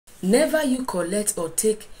Never you collect or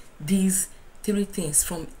take these three things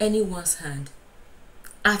from anyone's hand.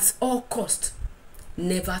 At all cost,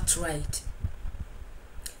 never try it.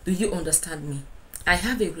 Do you understand me? I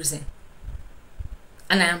have a reason.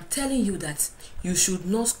 And I am telling you that you should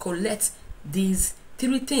not collect these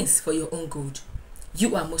three things for your own good.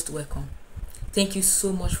 You are most welcome. Thank you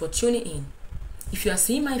so much for tuning in. If you are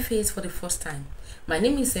seeing my face for the first time, my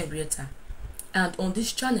name is Henrietta, and on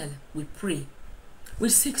this channel we pray, we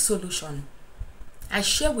seek solution. I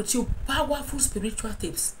share with you powerful spiritual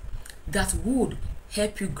tips that would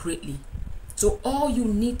help you greatly. So all you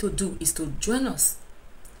need to do is to join us.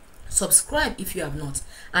 Subscribe if you have not,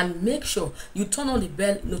 and make sure you turn on the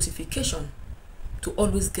bell notification to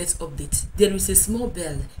always get updates. There is a small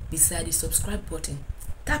bell beside the subscribe button.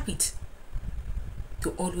 Tap it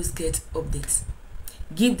to always get updates.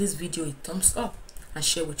 Give this video a thumbs up and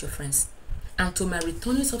share with your friends. And to my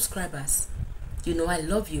returning subscribers, you know I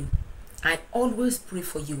love you. I always pray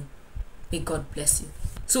for you. May God bless you.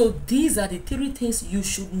 So these are the three things you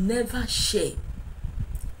should never share,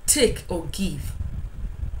 take or give,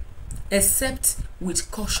 except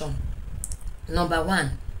with caution. Number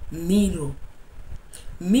 1, mirror.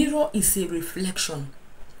 Mirror is a reflection.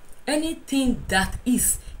 Anything that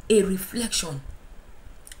is a reflection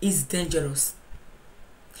is dangerous.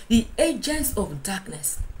 The agents of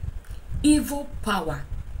darkness, evil power,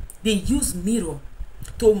 they use mirror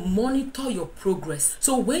to monitor your progress.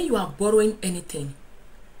 So when you are borrowing anything,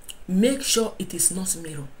 make sure it is not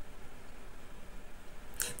mirror.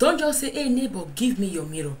 Don't just say, hey neighbor, give me your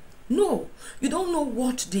mirror. No, you don't know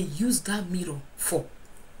what they use that mirror for.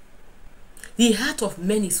 The heart of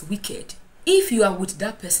men is wicked. If you are with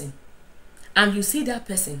that person and you see that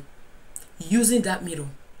person using that mirror,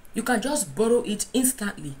 you can just borrow it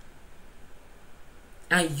instantly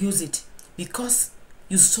and use it because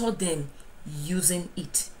you saw them using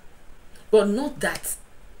it. But not that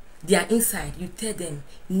they are inside. You tell them,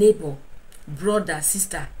 neighbor, brother,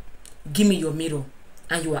 sister, give me your mirror,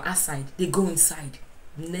 and you are outside. They go inside.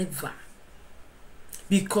 Never.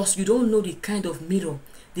 Because you don't know the kind of mirror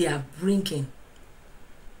they are bringing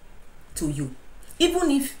to you.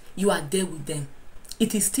 Even if you are there with them,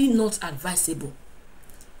 it is still not advisable.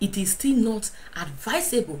 It is still not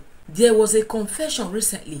advisable. There was a confession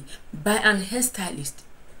recently by an hairstylist,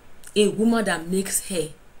 a woman that makes hair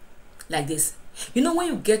like this. You know, when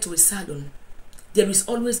you get to a salon, there is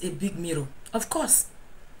always a big mirror. Of course,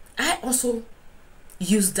 I also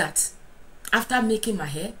use that. After making my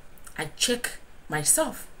hair, I check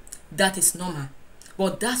myself. That is normal.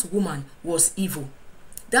 But that woman was evil.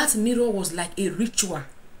 That mirror was like a ritual.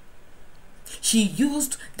 She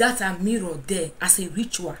used that mirror there as a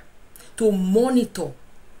ritual to monitor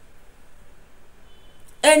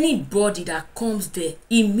anybody that comes there.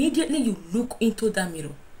 Immediately you look into that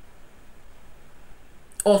mirror,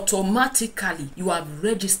 automatically you have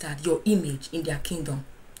registered your image in their kingdom.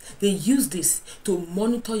 They use this to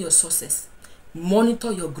monitor your success,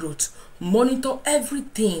 monitor your growth, monitor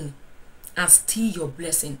everything, and steal your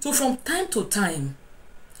blessing. So from time to time,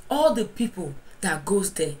 all the people that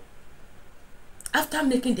goes there, after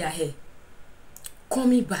making their hair,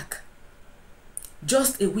 coming back,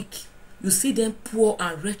 just a week, you see them poor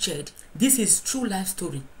and wretched. This is true life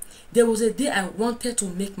story. There was a day I wanted to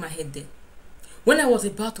make my hair there. When I was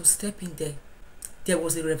about to step in there, there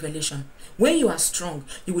was a revelation. When you are strong,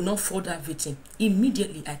 you will not fall that victim.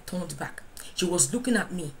 Immediately I turned back. She was looking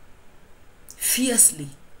at me fiercely.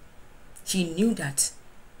 She knew that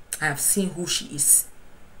I have seen who she is.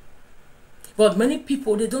 But many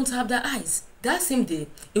people, they don't have their eyes. That same day,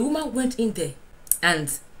 a woman went in there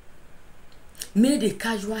and made a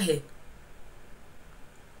casual hair.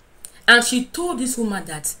 And she told this woman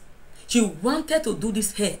that she wanted to do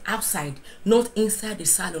this hair outside, not inside the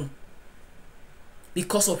salon,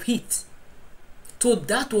 because of heat. So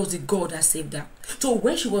that was the God that saved her. So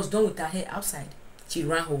when she was done with her hair outside, she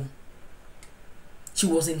ran home. She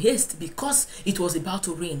was in haste because it was about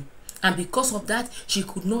to rain. And because of that, she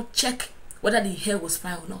could not check whether the hair was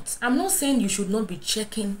fine or not. I'm not saying you should not be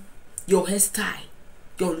checking your hairstyle,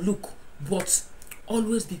 your look, but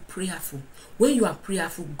always be prayerful. When you are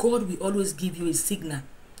prayerful, God will always give you a signal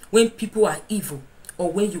when people are evil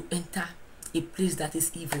or when you enter a place that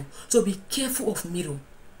is evil. So be careful of mirror.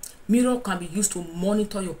 Mirror can be used to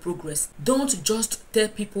monitor your progress. Don't just tell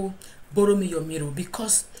people, borrow me your mirror,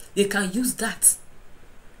 because they can use that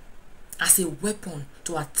as a weapon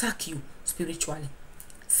to attack you spiritually.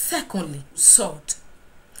 Secondly, salt.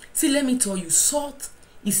 See, let me tell you, salt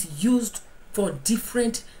is used for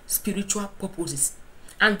different spiritual purposes.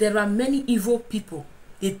 And there are many evil people.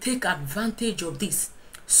 They take advantage of this.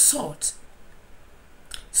 Salt.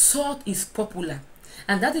 Salt is popular.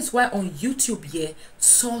 And that is why on YouTube here,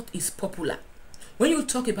 salt is popular. When you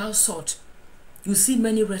talk about salt, you see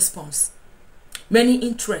many response, many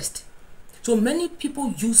interest. So many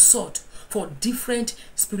people use salt for different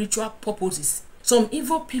spiritual purposes. Some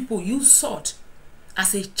evil people use salt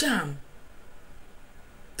as a charm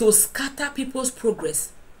to scatter people's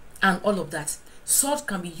progress and all of that. Salt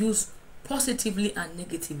can be used positively and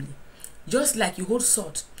negatively. Just like you hold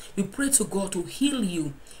salt, you pray to God to heal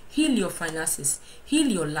you, heal your finances, heal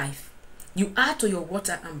your life. You add to your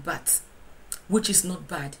water and bath, which is not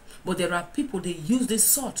bad. But there are people, they use this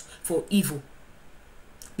salt for evil.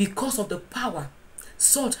 Because of the power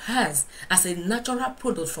salt has as a natural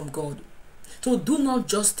product from God. So do not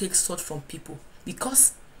just take salt from people.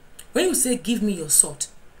 Because when you say, give me your salt,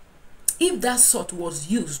 if that salt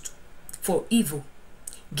was used for evil,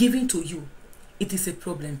 given to you, it is a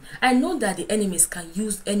problem. I know that the enemies can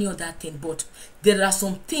use any other thing, but there are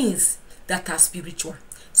some things that are spiritual.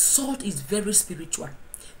 Salt is very spiritual.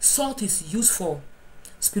 Salt is used for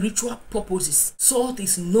spiritual purposes. Salt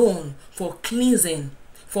is known for cleansing,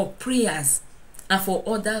 for prayers, and for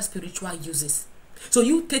other spiritual uses. So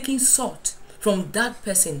you taking salt from that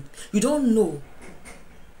person, you don't know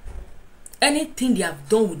anything they have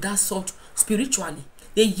done with that salt spiritually.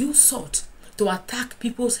 They use salt to attack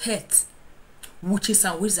people's heads, witches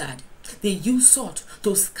and wizards. They use salt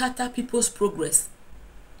to scatter people's progress.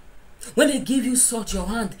 When they give you salt, your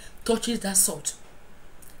hand touches that salt.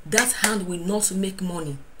 That hand will not make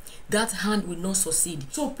money. That hand will not succeed.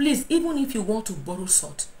 So please, even if you want to borrow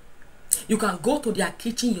salt, you can go to their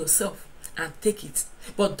kitchen yourself and take it.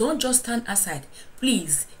 But don't just stand aside.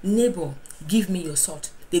 Please, neighbor, give me your salt.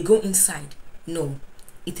 They go inside. No,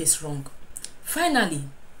 it is wrong. Finally,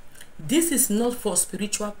 this is not for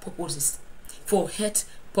spiritual purposes, for health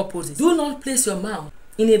purposes. Do not place your mouth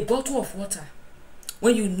in a bottle of water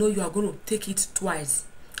when you know you are going to take it twice.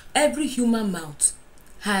 Every human mouth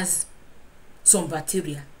has some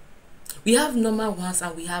bacteria. We have normal ones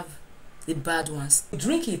and we have the bad ones. You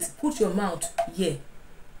drink it, put your mouth here,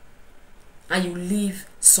 and you leave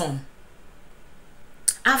some.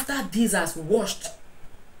 After this has washed,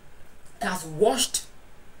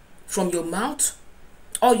 from your mouth,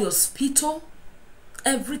 all your spittle,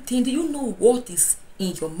 everything. Do you know what is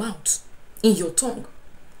in your mouth, in your tongue?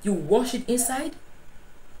 You wash it inside,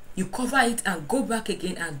 you cover it and go back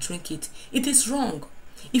again and drink it. It is wrong.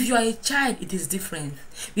 If you are a child, it is different,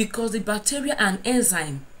 because the bacteria and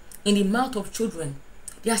enzyme in the mouth of children,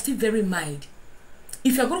 they are still very mild.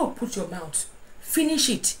 If you are going to put your mouth, finish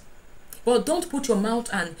it. But don't put your mouth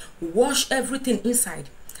and wash everything inside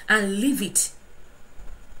and leave it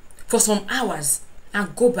for some hours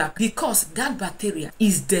and go back, because that bacteria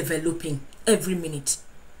is developing every minute.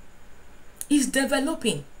 It's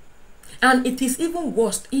developing. And it is even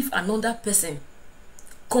worse if another person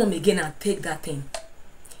come again and take that thing.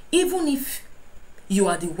 Even if you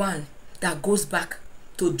are the one that goes back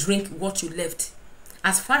to drink what you left,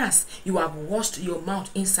 as far as you have washed your mouth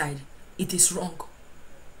inside, it is wrong.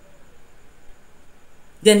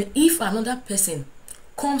 Then if another person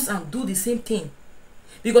comes and do the same thing,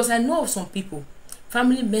 because I know of some people,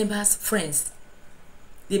 family members, friends,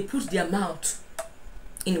 they put their mouth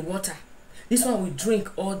in water. This one will drink,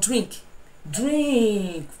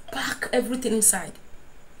 pack everything inside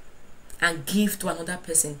and give to another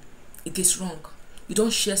person. It is wrong. You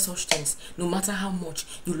don't share such things, no matter how much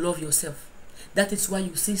you love yourself. That is why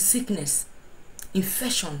you see sickness,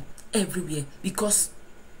 infection everywhere, because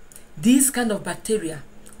this kind of bacteria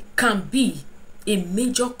can be a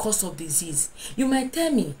major cause of disease. You might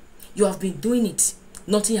tell me you have been doing it,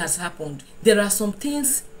 nothing has happened. There are some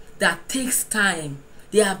things that takes time.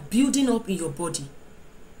 They are building up in your body.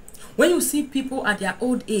 When you see people at their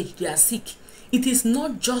old age, they are sick, it is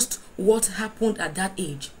not just what happened at that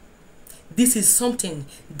age. This is something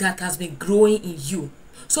that has been growing in you.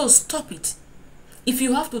 So stop it. If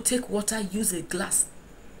you have to take water, use a glass.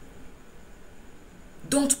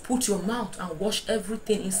 Don't put your mouth and wash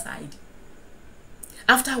everything inside.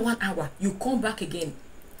 After 1 hour, you come back again.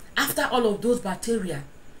 After all of those bacteria,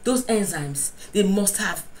 those enzymes, they must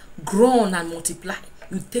have grown and multiplied.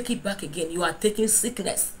 You take it back again. You are taking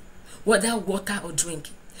sickness, whether water or drink.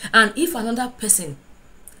 And if another person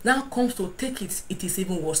now comes to take it, it is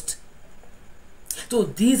even worse. So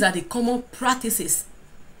these are the common practices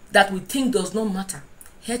that we think does not matter.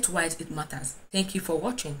 Health-wise, it matters. Thank you for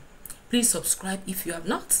watching. Please subscribe if you have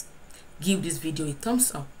not. Give this video a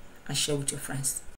thumbs up and share with your friends.